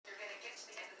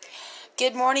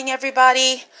Good morning,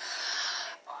 everybody.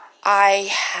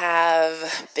 I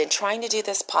have been trying to do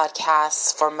this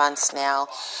podcast for months now.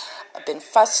 I've been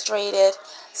frustrated,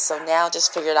 so now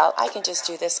just figured out I can just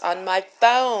do this on my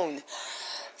phone.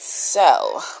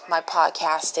 So, my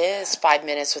podcast is 5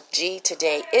 Minutes with G.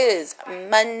 Today is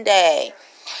Monday,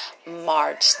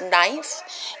 March 9th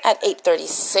at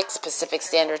 8:36 Pacific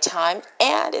Standard Time,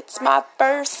 and it's my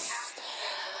first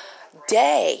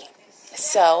day.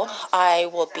 So, I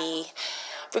will be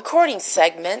recording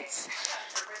segments,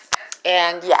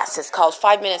 and yes, it's called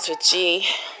 5 Minutes with G,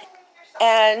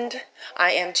 and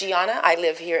I am Gianna. I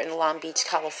live here in Long Beach,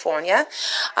 California.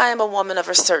 I am a woman of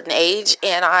a certain age,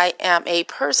 and I am a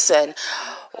person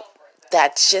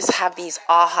that just have these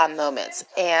aha moments,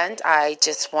 and I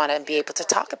just want to be able to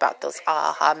talk about those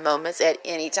aha moments at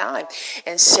any time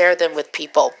and share them with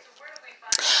people.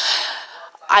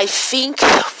 I think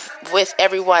with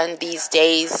everyone these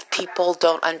days, people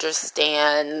don't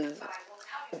understand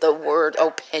the word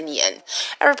opinion.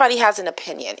 Everybody has an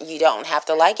opinion. You don't have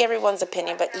to like everyone's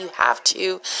opinion, but you have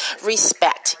to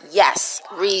respect. Yes,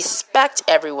 respect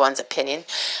everyone's opinion,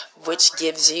 which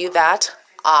gives you that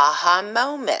aha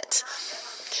moment.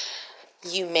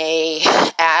 You may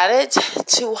add it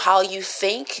to how you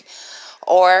think,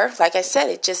 or, like I said,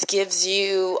 it just gives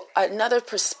you another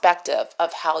perspective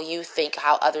of how you think,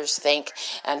 how others think,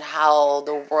 and how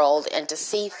the world and to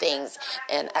see things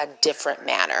in a different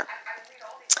manner.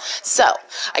 So,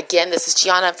 again, this is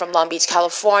Gianna from Long Beach,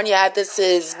 California. This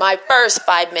is my first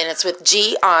 5 Minutes with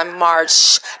G on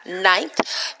March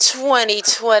 9th,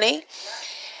 2020.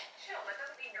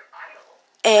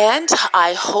 And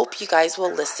I hope you guys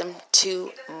will listen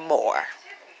to more.